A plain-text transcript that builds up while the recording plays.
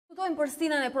Diskutojmë për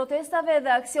stinën e protestave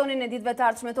dhe aksionin e ditëve të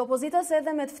ardhshme të opozitës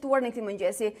edhe me të ftuar në këtij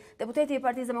mëngjesi. Deputeti i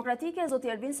Partisë Demokratike, zoti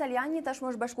Ervin Salianji,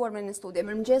 tashmë është bashkuar me në studio.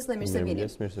 Mirëmëngjes dhe mirë se vini.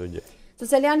 Zoti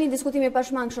Salianji, diskutimi i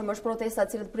pashmangshëm është protestat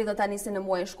që pritet ta nisin në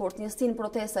muajin shkurt. Një stinë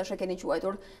protestash e keni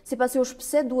quajtur. Sipas jush,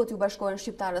 pse duhet ju bashkohen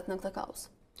shqiptarët në këtë kaos?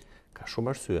 Ka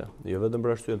shumë arsye, jo vetëm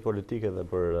për arsye politike dhe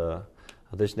për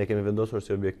atë që ne kemi vendosur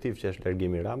si objektiv që është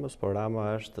largimi i Ramës, por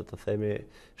Rama është, të themi,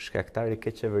 shkaktari i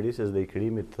keqeverisjes dhe i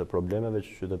krijimit të problemeve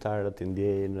që qytetarët i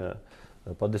ndjejnë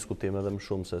pa diskutim edhe më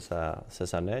shumë se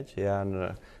sa ne, që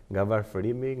janë nga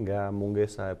varfërimi, nga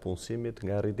mungesa e punësimit,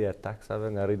 nga rritja e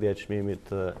taksave, nga rritja e çmimit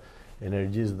të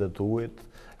energjisë dhe të ujit,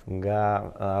 nga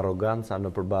arroganca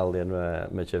në përballje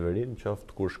me qeverinë,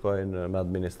 qoftë kur shkojnë me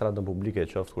administratën publike,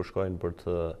 qoftë kur shkojnë për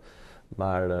të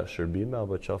marrë shërbime,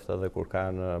 apo qoftë edhe kur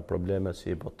kanë probleme si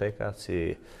hipoteka,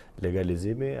 si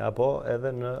legalizimi, apo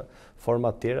edhe në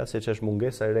forma tjera, siç është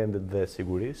mungesa e rendit dhe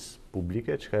sigurisë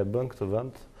publike, që ka e bën këtë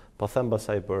vend, po them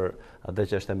pasaj për atë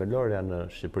që është themelorja në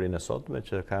Shqipërinë e sotme,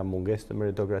 që ka mungesë të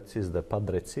meritokracisë dhe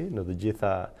padrejtësi në të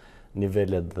gjitha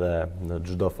nivelet dhe në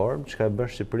çdo formë, që ka e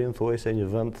bën Shqipërinë thuajse një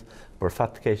vend për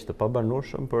fat të keq të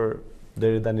pabanueshëm për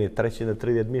deri tani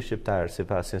 330.000 shqiptarë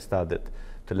sipas Instatit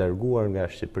të larguar nga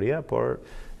Shqipëria, por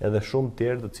edhe shumë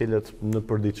tjerë të cilët në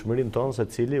përditshmërinë tonë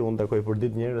secili unë takoj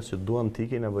përdit njerëz që duan të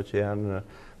ikin apo që janë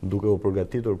duke u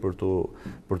përgatitur për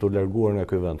tu larguar nga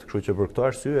ky vend. Kështu që për këtë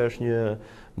arsye është një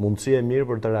mundësi e mirë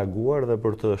për të reaguar dhe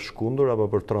për të shkundur apo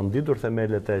për të tronditur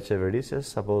themelet e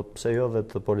qeverisjes apo pse jo dhe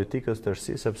të politikës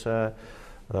tërësi, sepse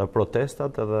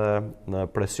protestat edhe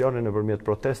presionin nëpërmjet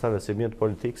protestave si mjet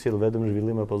politik sill vetëm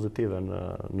zhvillime pozitive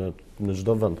në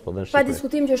çdo vend, po dhe në Shqipëri. Pa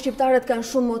diskutim që shqiptarët kanë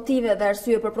shumë motive dhe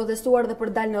arsye për protestuar dhe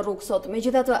për dalë në rrugë sot.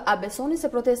 Megjithatë, a besoni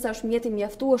se protesta është mjet i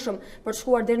mjaftueshëm për të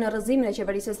shkuar deri në rrëzimin e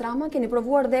qeverisjes Rama? Keni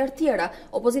provuar dhe herë tjera.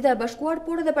 Opozita e bashkuar,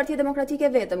 por edhe Partia Demokratike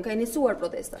vetëm ka iniciuar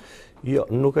protesta. Jo,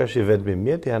 nuk është i vetmi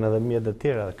mjet, janë edhe mjet të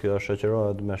tjera. Kjo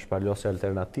shoqërohet me shpalosje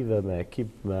alternative, me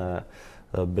ekip, me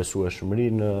besueshmëri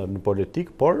në politik,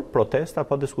 por protesta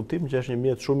pa diskutim që është një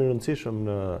mjet shumë i rëndësishëm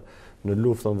në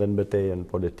luftën dhe në betejën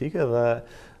politike dhe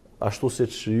ashtu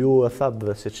siç ju e thatë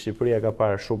dhe siç Shqipëria ka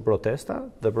parë shumë protesta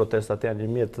dhe protestat janë një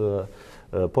mjet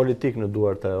politik në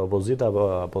duart e opozita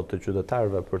apo të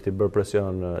qytetarëve për t'i bërë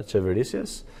presion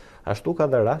qeverisjes, ashtu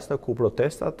ka dhe raste ku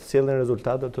protestat sjellin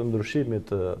rezultate të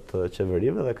ndryshimit të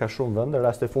qeverive dhe ka shumë vende,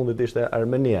 rasti i fundit ishte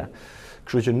Armenia.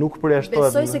 Kështu që nuk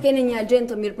përjashtohet. Besoj se keni një agjendë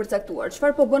të mirë përcaktuar.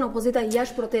 Çfarë po bën opozita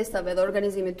jashtë protestave dhe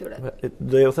organizimit tyre?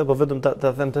 Do ju them po vetëm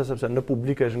ta them të sepse në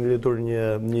publik është ngritur një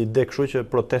ide kështu që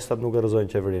protestat nuk e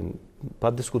rrëzojnë qeverinë. Pa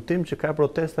diskutim që ka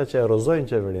protesta që e rrëzojnë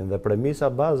qeverinë dhe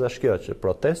premisa bazë është kjo që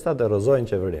protestat e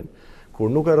rrëzojnë qeverinë. Kur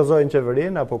nuk e rrëzojnë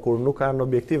qeverinë apo kur nuk kanë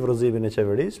objektiv rrëzimin e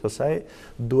qeverisë, pastaj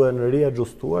duhen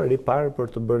riajustuar, riparë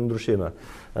për të bërë ndryshime.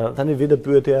 Tani vite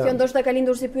pyetja. Kjo ndoshta ka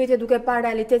lindur si pyetje duke parë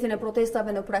realitetin e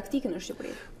protestave në praktikë në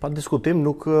Shqipëri. Pa diskutim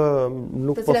nuk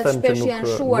po them që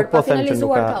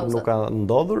nuk ka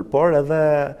ndodhur, por edhe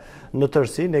në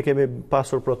tërësi ne kemi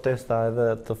pasur protesta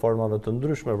edhe të formave të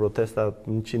ndryshme, protesta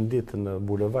 100 ditë në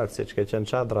bulevard, siç ka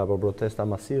qenë çadra apo protesta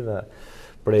masive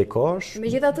prej kohësh.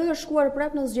 Megjithatë është shkuar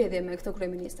prapë në zgjedhje me këtë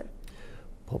kryeministër.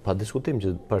 Po pa diskutim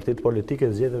që partitë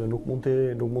politike zgjedhjeve nuk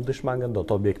mund të shmangen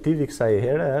dot. Objektivi kësaj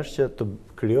here është që të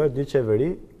krijohet një qeveri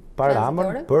pa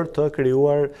Ramën për të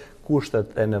krijuar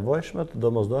kushtet e nevojshme të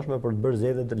domosdoshme për të bërë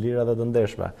zgjedhje të lira dhe të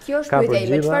ndershme. Kjo është pyetja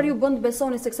ime, çfarë ju bën të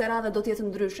besoni se kësaj radhe do të jetë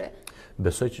ndryshe?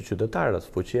 Besoj që qytetarët,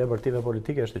 fuqia e partive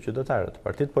politike është e qytetarët.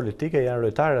 Partitë politike janë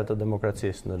rojtarët të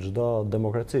demokracisë në çdo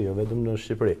demokraci, jo vetëm në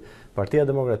Shqipëri. Partia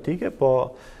Demokratike po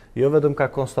jo vetëm ka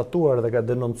konstatuar dhe ka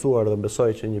denoncuar dhe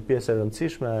besoj që një pjesë e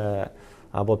rëndësishme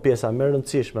apo pjesa më e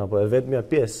rëndësishme apo e vetmja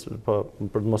pjesë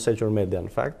për të mos hequr media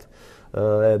në fakt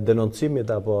e denoncimit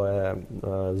apo e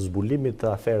zbulimit të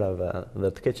aferave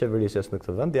dhe të keqeverisjes në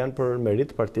këtë vend janë për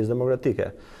merit Partisë Demokratike.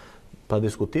 Pa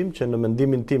diskutim që në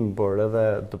mendimin tim, por edhe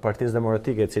të Partisë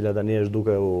Demokratike, e cila tani është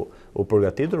duke u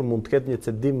përgatitur, mund të ketë një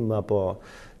cedim apo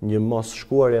një mos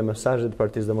shkuarje mesazhit të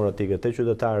Partisë Demokratike te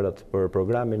qytetarët për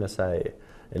programin e saj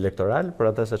elektoral,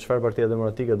 për atë se çfarë Partia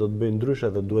Demokratike do të bëjë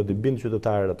ndryshe dhe duhet i bindë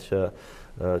qytetarët që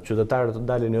qytetarët të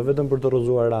dalin jo vetëm për të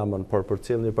rrëzuar Ramën, por për të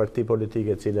cilë një parti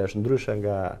politike e cila është ndryshe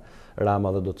nga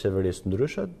Rama dhe do të qeverisë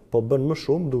ndryshe, po bën më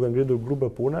shumë duke ngritur grupe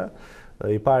pune.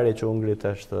 I pari që u ngrit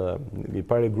është i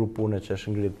pari grup pune që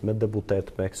është ngrit me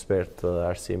deputet, me ekspert të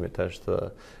arsimit, është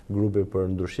grupi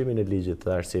për ndryshimin e ligjit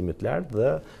të arsimit lart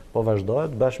dhe po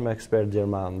vazhdohet bashkë me ekspert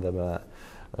gjerman dhe me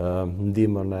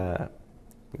ndihmën e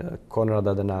Konrad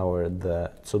Adenuar dhe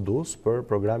CDU-së për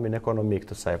programin ekonomik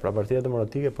të saj. Pra Partia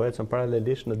Demokratike po ecën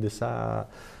paralelisht në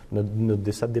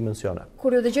disa dimensione.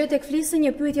 Kur ju dëgjoj tek flisë,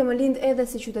 një pyetje më lind edhe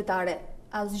si qytetare.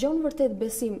 a zgjon vërtet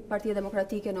besim Partia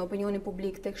Demokratike në opinionin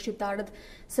publik tek shqiptarët,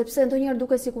 sepse ndonjëherë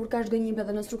duket sikur ka zhgënjim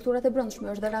edhe në strukturat e brendshme.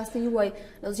 Është dhe rasti juaj.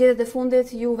 Në zgjedhjet e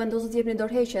fundit ju vendosët të jepni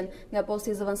dorëheqjen nga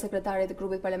posti i zëvendësekretarit të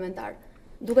grupit parlamentar.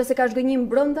 Duke se ka zhgënjim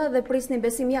brenda dhe prisni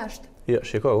besim jashtë. Jo,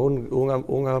 shiko,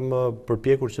 unë jam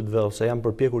përpjekur që jam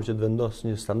përpjekur që të vendos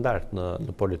një standard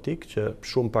në politikë që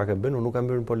shumë pak e bën. Unë nuk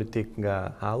kam hyrë në politikë nga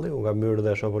halli, unë kam hyrë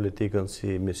dhe shoh politikën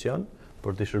si mision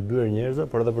për të shërbyer njerëzve,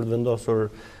 por edhe për të vendosur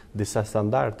disa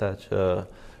standarda që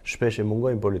shpesh i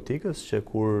mungojnë politikës, që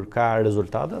kur ka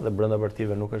rezultate dhe brenda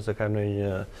partive nuk është se ka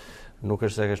nuk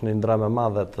është se ka një ndram e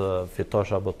madhe të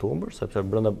fitosh apo të humbësh, sepse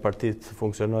brenda partisë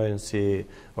funksionojnë si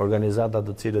organizata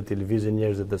të cilët i lëvizin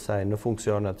njerëzit e saj në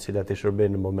funksione të cilat i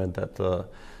shërbejnë në momente të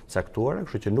caktuara,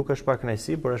 kështu që nuk është pa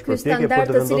kënaqësi, por është përpjekje për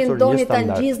të vendosur një standard. Ky standard të cilin doni ta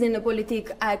ngjizni në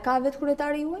politikë, a e ka vetë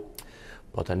kryetari juaj?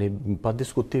 Po tani pa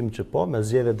diskutim që po, me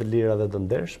zgjedhje të lira dhe të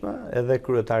ndershme, edhe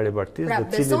kryetari i partisë,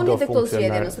 i cili do të këto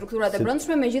zgjedhje në strukturat e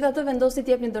brendshme, megjithatë vendosi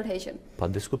të jepni dorëheqjen. Pa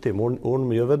diskutim,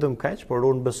 unë jo vetëm kaq, por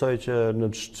unë besoj që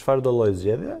në çfarë do lloj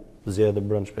zgjedhje, zgjedhjet e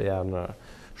brendshme janë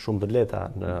shumë të lehta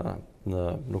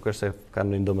nuk është se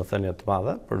kanë një domethënie të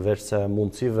madhe, përveç se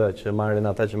mundësive që marrin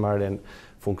ata që marrin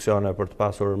funksione për të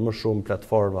pasur më shumë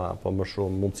platforma apo më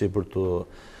shumë mundësi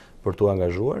për tu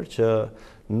angazhuar, që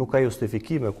nuk ka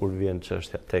justifikime kur vjen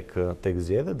çështja tek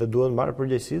zgjedhjet dhe duhet marrë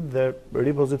përgjegjësitë dhe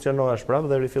ripozicionohesh prapë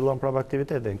dhe rifillon prapë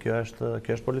aktivitetin. Kjo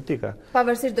është politika.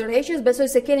 Pavarësisht dorëheqjes, besoj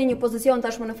se keni një pozicion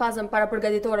tashmë në fazën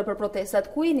parapërgatitore për protestat.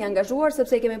 Ku jeni angazhuar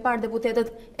sepse kemi parë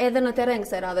deputetët edhe në terren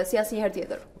kësaj radhe si asnjëherë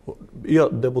tjetër. Jo,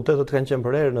 deputetët kanë qenë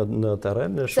për herë në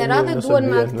terren, se radhë duhen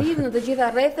më aktiv në të gjitha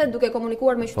rrethet duke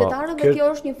komunikuar me qytetarët dhe kjo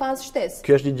është një fazë shtesë.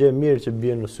 Kjo është një gjë mirë që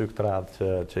bie në sy këtë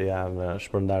radhë që janë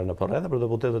shpërndarë në rrethë, por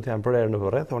deputetët janë për herë në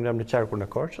rrethë. Unë jam në qarkun e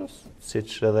Korçës,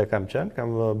 siç edhe kam qenë,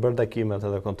 kam bërë takimet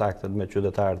edhe kontaktet me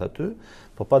qytetarët aty,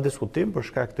 po pa diskutim për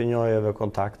shkak të njohjeve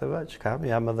kontakteve që kam,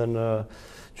 jam edhe në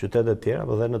qytete të tjera,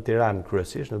 apo edhe në Tiranë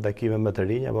kryesisht, në takime me të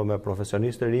rinj apo me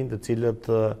profesionistë të rinj, të cilët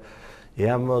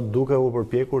jam duke u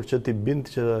përpjekur që t'i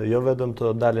bind që jo vetëm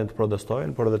të dalin të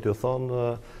protestojnë, por edhe t'ju thonë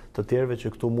të tjerëve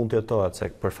që këtu mund të jetohet, se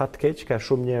për fat keq ka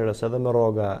shumë njerëz edhe me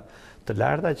rroga të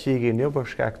larta që ikin jo për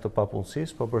shkak të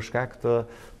papunësisë, por për shkak të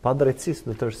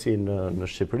padrejtësisë në tërësi në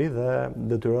Shqipëri dhe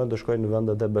detyrohen të shkojnë në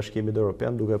vendet e Bashkimit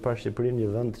Evropian duke parë Shqipërinë një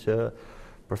vend që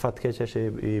për fat keq është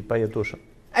i pajetueshëm.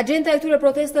 Agjenda e këtyre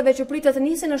protestave që pritet të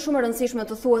nisin është shumë e rëndësishme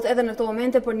të thuhet edhe në këto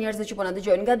momente për njerëzit që po na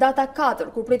dëgjojnë. Nga data 4,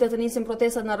 kur pritet të nisin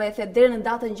protestat në rrethe, deri në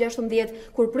datën 16,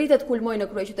 kur pritet kulmojnë në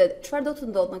kryeqytet, çfarë do të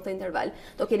ndodhë në këtë interval?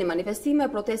 Do keni manifestime,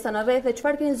 protesta në rrethe,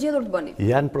 çfarë keni zgjedhur të bëni?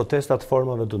 Janë protesta të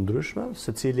formave të ndryshme,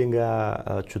 secili nga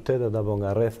qytetet apo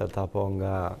nga rrethet apo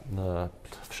nga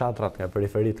fshatrat nga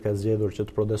periferit ka zgjedhur që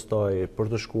të protestojë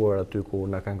për të shkuar aty ku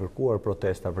na kanë kërkuar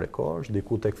protesta prej kohësh,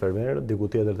 diku tek fermerët, diku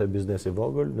tjetër te biznesi i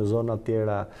vogël, në zona të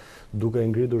tjera duke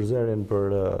ngritur zërin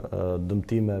për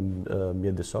dëmtime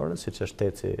mjedisore, siç është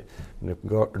teci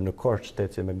në Korçë,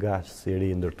 teci me gaz i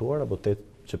ri ndërtuar apo teci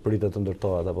që pritet të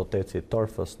ndërtohet apo teci i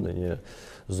Torfës në një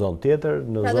zonë tjetër,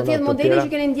 në zona të tjera. Pra do të jetë modeli që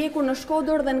keni ndjekur në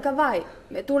Shkodër dhe në Kavaj,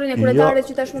 me turin e kryetarit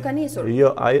që tashmë ka nisur.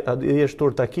 Jo, ai është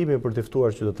tur takimi për të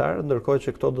ftuar qytetarët, ndërkohë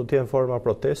që këto do të jenë forma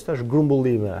protestash,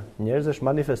 grumbullime, njerëzish,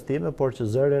 manifestime, por që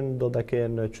zërin do ta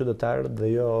kenë qytetarët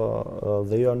dhe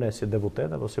jo ne si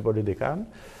deputet apo si politikan.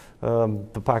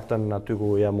 Të paktën aty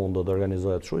ku jam unë do të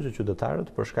organizohet kështu që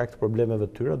qytetarët për shkak të problemeve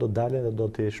të tyre do dalin dhe do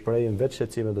t'i shprehin vetë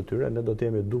shqetësimet e tyre, ne do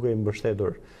të jemi duke i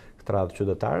mbështetur këtë radhë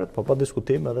qytetarët, po pa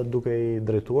diskutim edhe duke i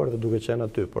drejtuar dhe duke qenë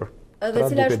aty. Dhe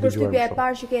cila është përshtypja e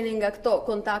parë që keni nga këto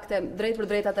kontakte drejt për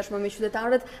drejt tashmë me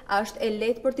qytetarët, a është e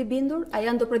lehtë për t'i bindur? A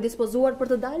janë të predispozuar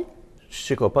për të dalë?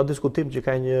 Shiko, pa diskutim që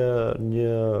ka një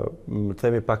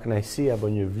themi pakënaqësi apo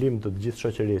një vlim të gjithë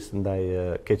shoqërisë ndaj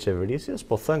keqeverisjes,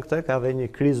 po thënë këtë ka dhe një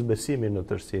krizë besimi në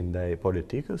tërësi ndaj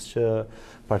politikës që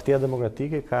Partia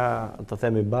Demokratike ka të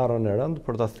themi barrën e rënd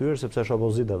për ta thyer sepse është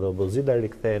opozita dhe opozita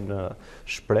rikthehen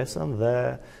shpresën dhe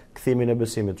kthimin e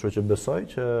besimit, kështu që besoj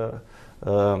që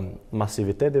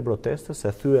masiviteti i protestës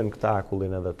e thyen këtë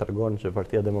akullin edhe tregon që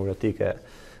Partia Demokratike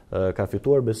ka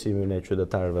fituar besimin e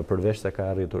qytetarëve përveç se ka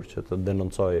arritur që të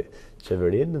denoncojë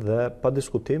qeverinë dhe pa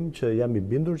diskutim që jam i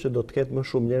bindur që do të ketë më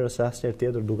shumë njerëz se asnjëherë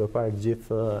tjetër duke parë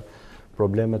gjithë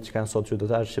problemet që kanë sot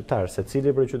qytetarët shqiptarë.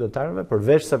 Secili prej qytetarëve,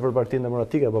 përveç se për Partinë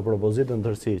Demokratike apo për opozitën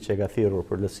tërësi që ka thirrur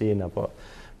për lësinë apo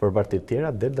për partitë tjera,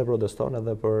 del dhe proteston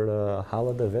edhe për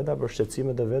hallet e veta, për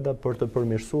shqetësimet e veta, për të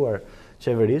përmirësuar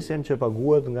qeverisjen që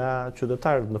paguhet nga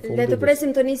qytetarët në fund. Le të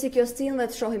presim të nisi kjo stin dhe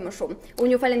të shohim më shumë.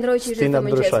 Unë ju falenderoj që ishte të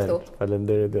mëngjes këtu.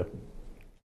 Faleminderit.